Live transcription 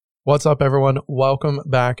What's up, everyone? Welcome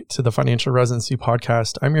back to the Financial Residency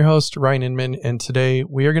Podcast. I'm your host, Ryan Inman, and today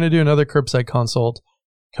we are going to do another Curbside consult,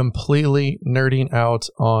 completely nerding out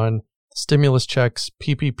on stimulus checks,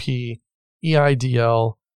 PPP,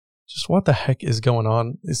 EIDL, just what the heck is going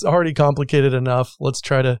on. It's already complicated enough. Let's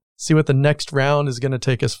try to see what the next round is going to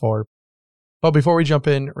take us for. But before we jump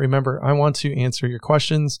in, remember, I want to answer your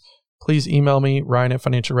questions. Please email me,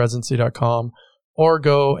 ryan@financialresidency.com. or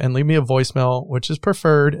go and leave me a voicemail, which is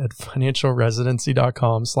preferred at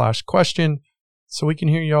financialresidency.com/question, so we can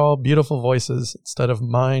hear y'all beautiful voices instead of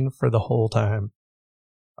mine for the whole time.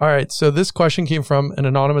 All right, so this question came from an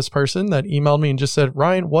anonymous person that emailed me and just said,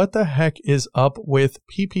 Ryan, what the heck is up with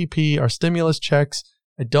PPP, our stimulus checks?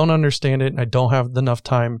 I don't understand it, and I don't have enough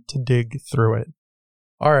time to dig through it.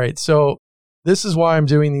 All right, so this is why I'm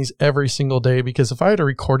doing these every single day, because if I had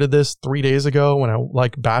recorded this 3 days ago when I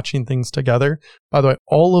like batching things together, by the way,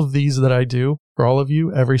 all of these that I do for all of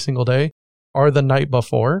you every single day are the night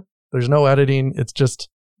before. There's no editing. It's just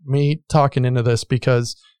me talking into this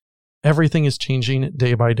because everything is changing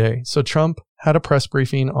day by day. So Trump had a press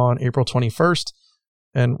briefing on April 21st.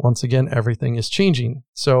 And once again, everything is changing.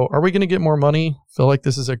 So are we going to get more money? Feel like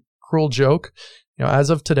this is a cruel joke. As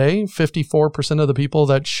of today, 54% of the people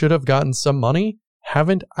that should have gotten some money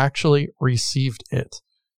haven't actually received it,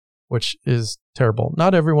 which is terrible.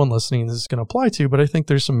 Not everyone listening this is going to apply to, but I think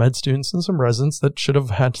there's some med students and some residents that should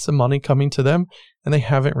have had some money coming to them and they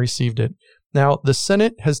haven't received it. Now, the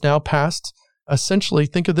Senate has now passed, essentially,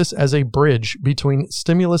 think of this as a bridge between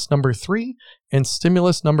stimulus number 3 and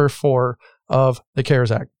stimulus number 4 of the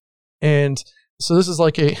CARES Act. And so this is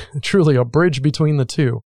like truly a bridge between the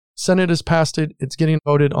two. Senate has passed it. It's getting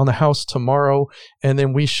voted on the House tomorrow. And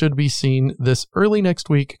then we should be seeing this early next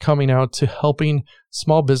week coming out to helping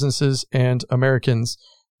small businesses and Americans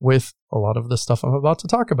with a lot of the stuff I'm about to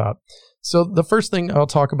talk about. So the first thing I'll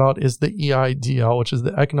talk about is the EIDL, which is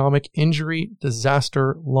the Economic Injury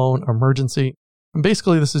Disaster Loan Emergency. And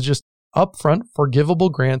basically, this is just upfront forgivable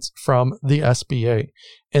grants from the SBA.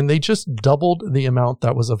 And they just doubled the amount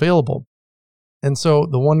that was available. And so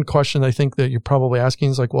the one question I think that you're probably asking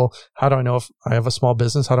is like, well, how do I know if I have a small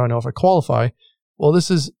business? How do I know if I qualify? Well, this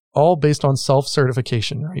is all based on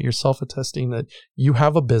self-certification, right? You're self-attesting that you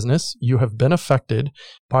have a business, you have been affected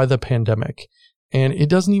by the pandemic, and it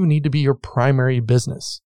doesn't even need to be your primary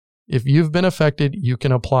business. If you've been affected, you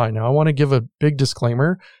can apply. Now, I want to give a big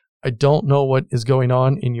disclaimer. I don't know what is going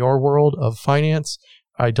on in your world of finance.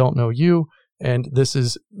 I don't know you. And this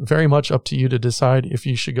is very much up to you to decide if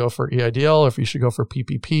you should go for EIDL, if you should go for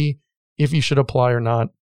PPP, if you should apply or not.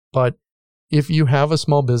 But if you have a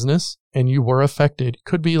small business and you were affected,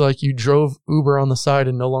 could be like you drove Uber on the side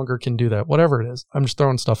and no longer can do that, whatever it is. I'm just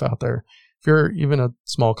throwing stuff out there. If you're even a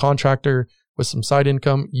small contractor with some side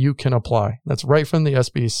income, you can apply. That's right from the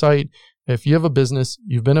SBA site. If you have a business,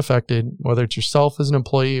 you've been affected, whether it's yourself as an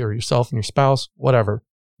employee or yourself and your spouse, whatever,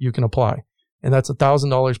 you can apply. And that's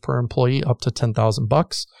 $1,000 per employee up to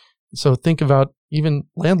 $10,000. So think about even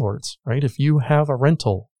landlords, right? If you have a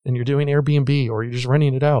rental and you're doing Airbnb or you're just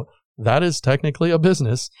renting it out, that is technically a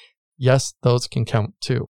business. Yes, those can count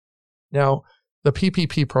too. Now, the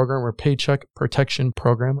PPP program or Paycheck Protection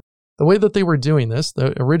Program, the way that they were doing this,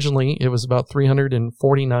 originally it was about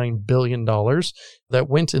 $349 billion that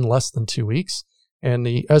went in less than 2 weeks. And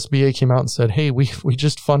the SBA came out and said, hey, we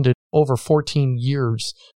just funded over 14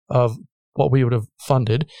 years of what we would have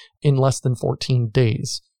funded in less than 14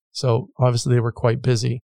 days. So obviously they were quite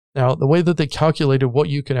busy. Now, the way that they calculated what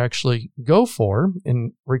you could actually go for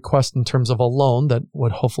and request in terms of a loan that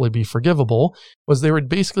would hopefully be forgivable was they were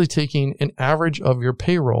basically taking an average of your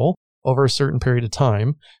payroll over a certain period of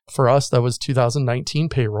time. For us, that was 2019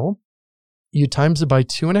 payroll. You times it by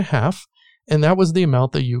 2.5, and that was the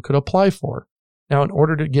amount that you could apply for. Now, in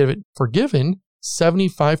order to get it forgiven,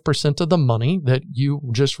 75% of the money that you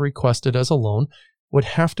just requested as a loan would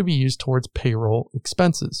have to be used towards payroll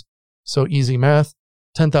expenses. So easy math,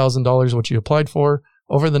 $10,000 what you applied for.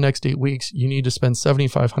 Over the next 8 weeks, you need to spend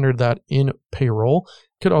 $7,500 of that in payroll.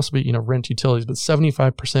 Could also be, rent, utilities, but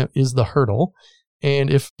 75% is the hurdle.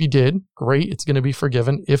 And if you did, great, it's going to be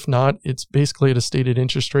forgiven. If not, it's basically at a stated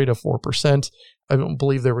interest rate of 4%. I don't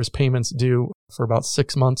believe there was payments due for about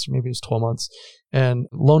 6 months, maybe it was 12 months. And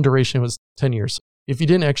loan duration was 10 years. If you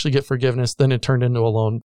didn't actually get forgiveness, then it turned into a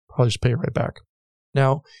loan, probably just pay it right back.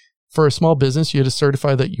 Now, for a small business, you had to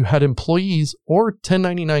certify that you had employees or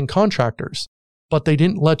 1099 contractors, but they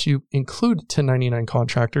didn't let you include 1099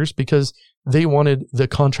 contractors because they wanted the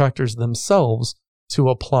contractors themselves to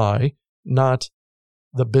apply, not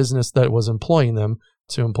the business that was employing them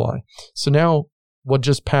to apply. So now what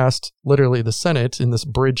just passed literally the Senate in this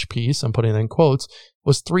bridge piece, I'm putting in quotes,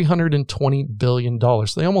 was $320 billion.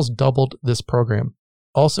 They almost doubled this program.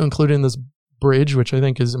 Also included in this bridge, which I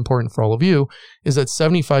think is important for all of you, is that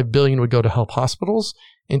 $75 billion would go to help hospitals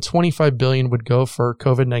and $25 billion would go for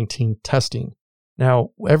COVID-19 testing. Now,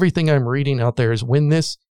 everything I'm reading out there is when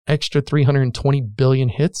this extra $320 billion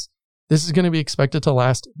hits, this is going to be expected to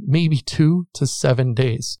last maybe 2 to 7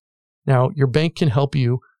 days. Now, your bank can help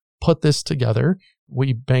you put this together.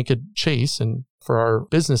 We bank at Chase and for our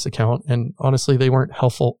business account, and honestly, they weren't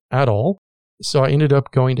helpful at all. So I ended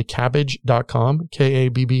up going to Kabbage.com,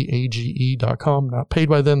 Kabbage.com, not paid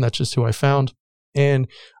by them. That's just who I found. And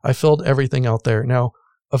I filled everything out there. Now,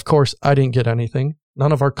 of course, I didn't get anything.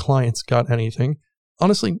 None of our clients got anything.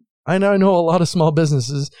 Honestly, I know a lot of small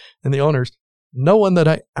businesses and the owners. No one that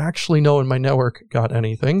I actually know in my network got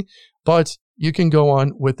anything, but you can go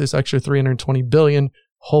on with this extra $320 billion.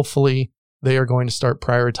 Hopefully, they are going to start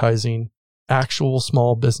prioritizing actual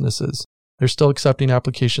small businesses. They're still accepting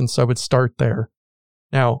applications, so I would start there.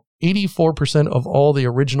 Now, 84% of all the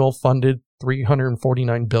original funded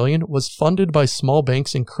 $349 billion was funded by small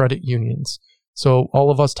banks and credit unions. So all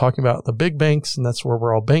of us talking about the big banks, and that's where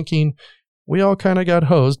we're all banking, we all kind of got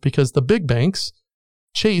hosed because the big banks,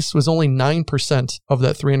 Chase was only 9% of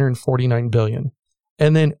that $349 billion.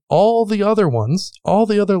 And then all the other ones, all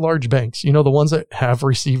the other large banks, the ones that have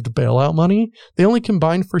received bailout money, they only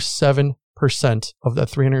combined for 7% of that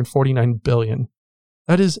 $349 billion.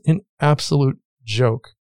 That is an absolute joke.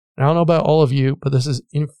 And I don't know about all of you, but this is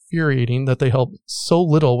infuriating that they help so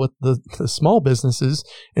little with the small businesses.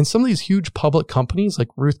 And some of these huge public companies like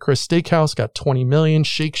Ruth Chris Steakhouse got $20 million.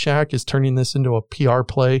 Shake Shack is turning this into a PR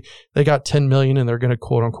play. They got $10 million and they're going to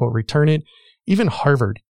quote unquote return it. Even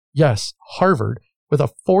Harvard, yes, Harvard, with a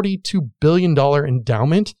 $42 billion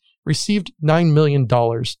endowment, received $9 million.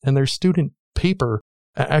 And their student paper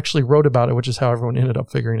actually wrote about it, which is how everyone ended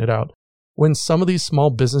up figuring it out. When some of these small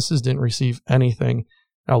businesses didn't receive anything.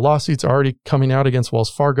 Now, lawsuits are already coming out against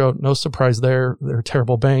Wells Fargo. No surprise there. They're a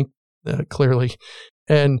terrible bank, clearly.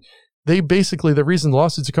 And they basically, the reason the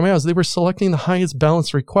lawsuits are coming out is they were selecting the highest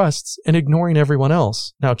balance requests and ignoring everyone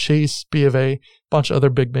else. Now, Chase, B of A, a bunch of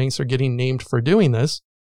other big banks are getting named for doing this,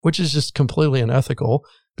 which is just completely unethical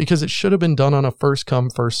because it should have been done on a first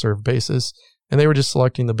come, first served basis. And they were just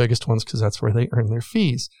selecting the biggest ones because that's where they earn their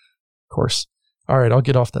fees. Of course. All right, I'll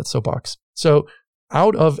get off that soapbox. So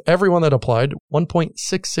out of everyone that applied,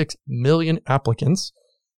 1.66 million applicants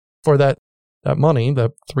for that money,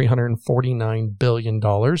 the $349 billion,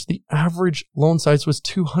 the average loan size was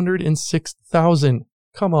 $206,000.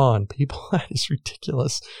 Come on, people, that is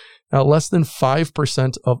ridiculous. Now, less than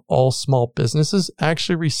 5% of all small businesses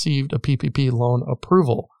actually received a PPP loan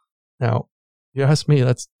approval. Now, you ask me,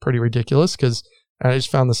 that's pretty ridiculous because I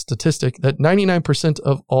just found the statistic that 99%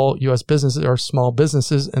 of all U.S. businesses are small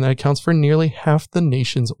businesses, and that accounts for nearly half the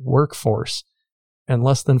nation's workforce. And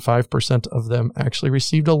less than 5% of them actually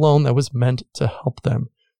received a loan that was meant to help them.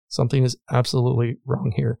 Something is absolutely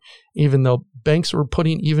wrong here. Even though banks were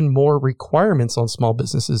putting even more requirements on small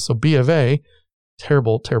businesses. So B of A,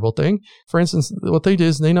 terrible, terrible thing. For instance, what they did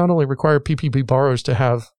is they not only require PPP borrowers to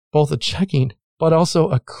have both a checking, but also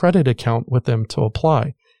a credit account with them to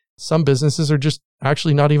apply. Some businesses are just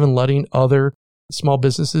actually not even letting other small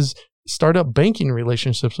businesses start up banking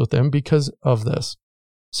relationships with them because of this.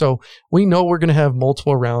 So we know we're going to have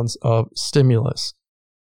multiple rounds of stimulus.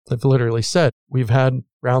 They've literally said we've had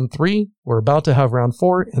round 3, we're about to have round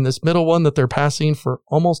 4, and this middle one that they're passing for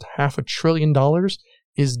almost $500 billion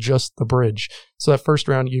is just the bridge. So that first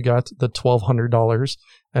round, you got the $1,200.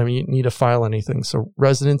 I mean, you need to file anything. So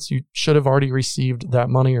residents, you should have already received that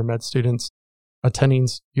money, or med students.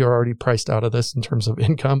 Attendings, you're already priced out of this in terms of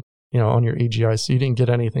income, on your AGI, so you didn't get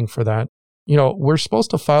anything for that. We're supposed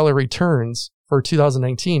to file our returns for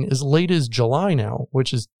 2019 as late as July now,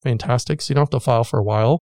 which is fantastic. So you don't have to file for a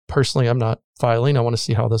while. Personally, I'm not filing. I want to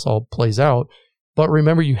see how this all plays out. But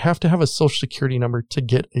remember, you have to have a social security number to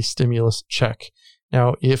get a stimulus check.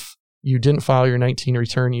 Now, if you didn't file your 19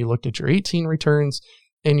 return, you looked at your 18 returns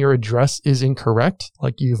and your address is incorrect,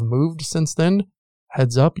 like you've moved since then,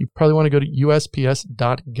 heads up, you probably want to go to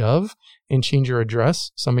USPS.gov and change your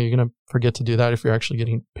address. Some of you are going to forget to do that if you're actually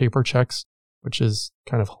getting paper checks, which is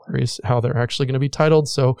kind of hilarious how they're actually going to be titled.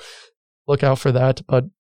 So look out for that. But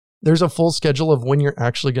there's a full schedule of when you're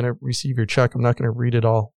actually going to receive your check. I'm not going to read it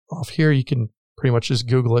all off here. You can pretty much just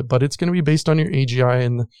Google it, but it's going to be based on your AGI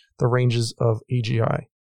and the ranges of AGI.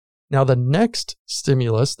 Now, the next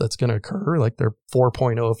stimulus that's going to occur, like their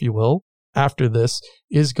 4.0, if you will, after this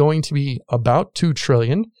is going to be about $2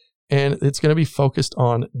 trillion. and it's going to be focused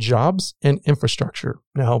on jobs and infrastructure.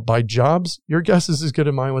 Now, by jobs, your guess is as good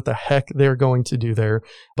as mine what the heck they're going to do there.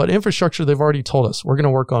 But infrastructure, they've already told us. We're going to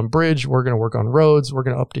work on bridge. We're going to work on roads. We're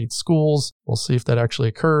going to update schools. We'll see if that actually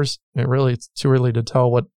occurs. And really, it's too early to tell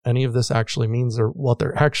what any of this actually means or what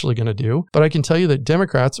they're actually going to do. But I can tell you that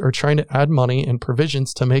Democrats are trying to add money and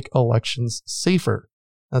provisions to make elections safer.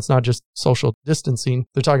 That's not just social distancing.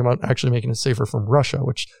 They're talking about actually making it safer from Russia,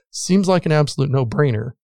 which seems like an absolute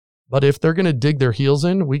no-brainer. But if they're going to dig their heels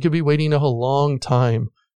in, we could be waiting a long time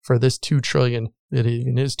for this $2 trillion. It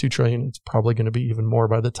even is $2 trillion. It's probably going to be even more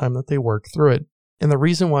by the time that they work through it. And the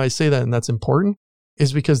reason why I say that, and that's important,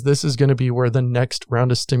 is because this is going to be where the next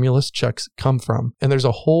round of stimulus checks come from. And there's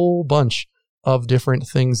a whole bunch of different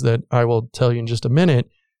things that I will tell you in just a minute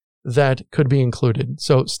that could be included.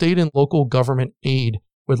 So state and local government aid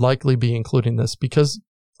would likely be including this because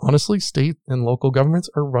honestly, state and local governments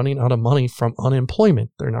are running out of money from unemployment.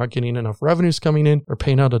 They're not getting enough revenues coming in. They're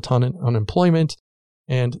paying out a ton in unemployment,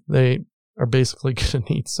 and they are basically going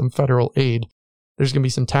to need some federal aid. There's going to be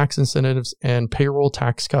some tax incentives and payroll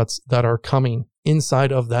tax cuts that are coming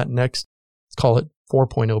inside of that next, let's call it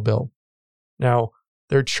 4.0 bill. Now,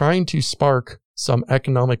 they're trying to spark some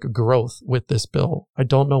economic growth with this bill. I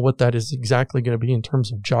don't know what that is exactly going to be in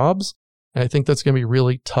terms of jobs. And I think that's going to be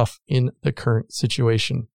really tough in the current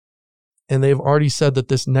situation. And they've already said that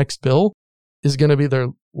this next bill is going to be their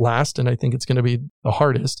last, and I think it's going to be the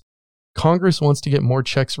hardest. Congress wants to get more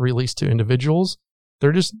checks released to individuals.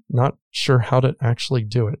 They're just not sure how to actually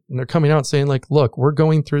do it. And they're coming out saying like, look, we're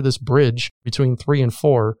going through this bridge between 3 and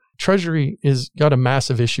 4. Treasury is got a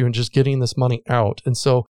massive issue in just getting this money out. And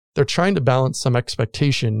so they're trying to balance some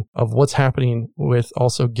expectation of what's happening with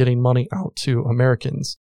also getting money out to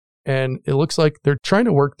Americans. And it looks like they're trying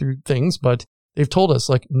to work through things, but they've told us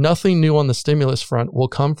like nothing new on the stimulus front will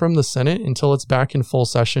come from the Senate until it's back in full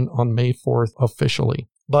session on May 4th officially.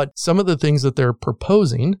 But some of the things that they're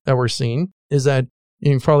proposing that we're seeing is that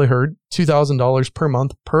you've probably heard $2,000 per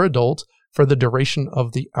month per adult for the duration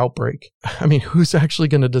of the outbreak. I mean, who's actually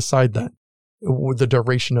going to decide that? The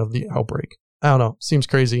duration of the outbreak? I don't know. Seems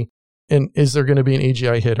crazy. And is there going to be an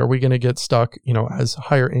AGI hit? Are we going to get stuck, as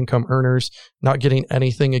higher income earners not getting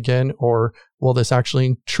anything again? Or will this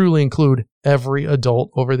actually truly include every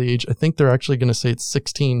adult over the age? I think they're actually going to say it's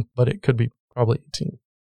 16, but it could be probably 18.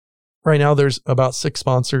 Right now, there's about 6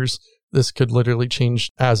 sponsors. This could literally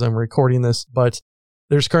change as I'm recording this, but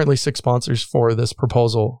there's currently 6 sponsors for this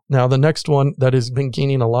proposal. Now, the next one that has been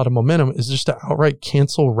gaining a lot of momentum is just to outright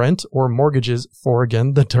cancel rent or mortgages for,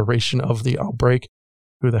 again, the duration of the outbreak.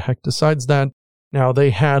 Who the heck decides that? Now,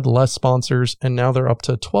 they had less sponsors, and now they're up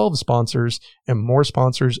to 12 sponsors, and more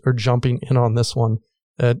sponsors are jumping in on this one.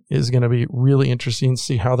 That is going to be really interesting to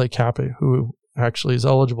see how they cap it, who actually is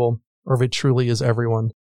eligible, or if it truly is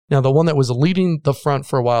everyone. Now, the one that was leading the front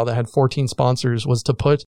for a while that had 14 sponsors was to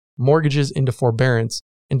put mortgages into forbearance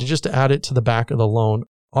and to just add it to the back of the loan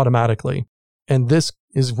automatically. And this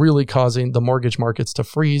is really causing the mortgage markets to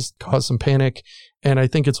freeze, cause some panic. And I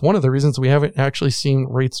think it's one of the reasons we haven't actually seen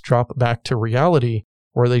rates drop back to reality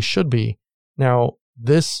where they should be. Now,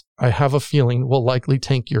 this, I have a feeling, will likely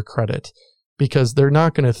tank your credit because they're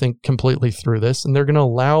not going to think completely through this. And they're going to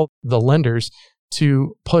allow the lenders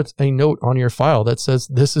to put a note on your file that says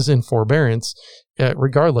this is in forbearance,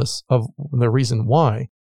 regardless of the reason why.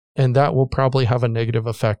 And that will probably have a negative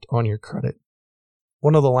effect on your credit.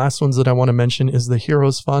 One of the last ones that I want to mention is the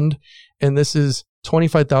Heroes Fund. And this is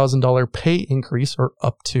 $25,000 pay increase, or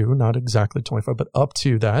up to, not exactly 25, but up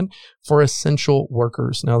to that for essential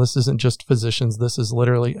workers. Now, this isn't just physicians. This is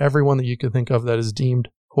literally everyone that you could think of that is deemed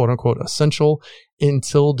quote unquote essential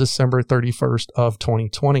until December 31st of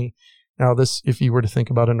 2020. Now, this, if you were to think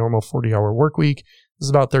about a normal 40-hour work week, this is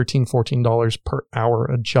about $13, $14 per hour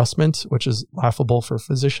adjustment, which is laughable for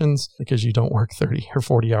physicians because you don't work 30 or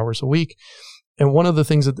 40 hours a week. And one of the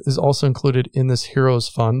things that is also included in this Heroes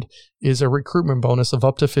Fund is a recruitment bonus of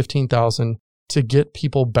up to $15,000 to get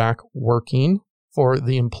people back working for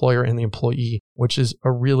the employer and the employee, which is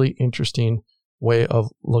a really interesting way of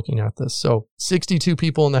looking at this. So 62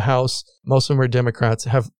 people in the House, most of them are Democrats,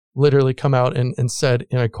 have literally come out and said,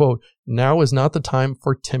 and I quote, "Now is not the time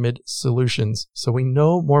for timid solutions." So we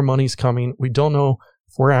know more money's coming. We don't know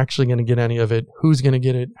if we're actually going to get any of it, who's going to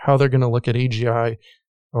get it, how they're going to look at AGI,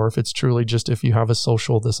 or if it's truly just if you have a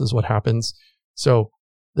social, this is what happens. So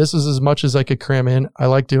this is as much as I could cram in. I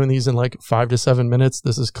like doing these in like 5 to 7 minutes.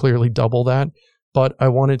 This is clearly double that. But I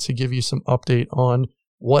wanted to give you some update on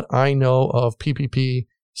what I know of PPP,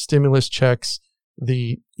 stimulus checks,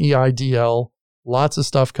 the EIDL, lots of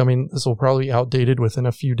stuff coming. This will probably be outdated within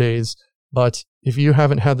a few days, But if you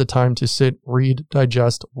haven't had the time to sit, read,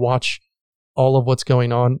 digest, watch all of what's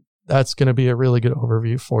going on, that's going to be a really good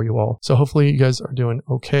overview for you all. So hopefully you guys are doing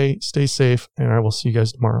okay. Stay safe, and I will see you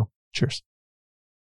guys tomorrow. Cheers.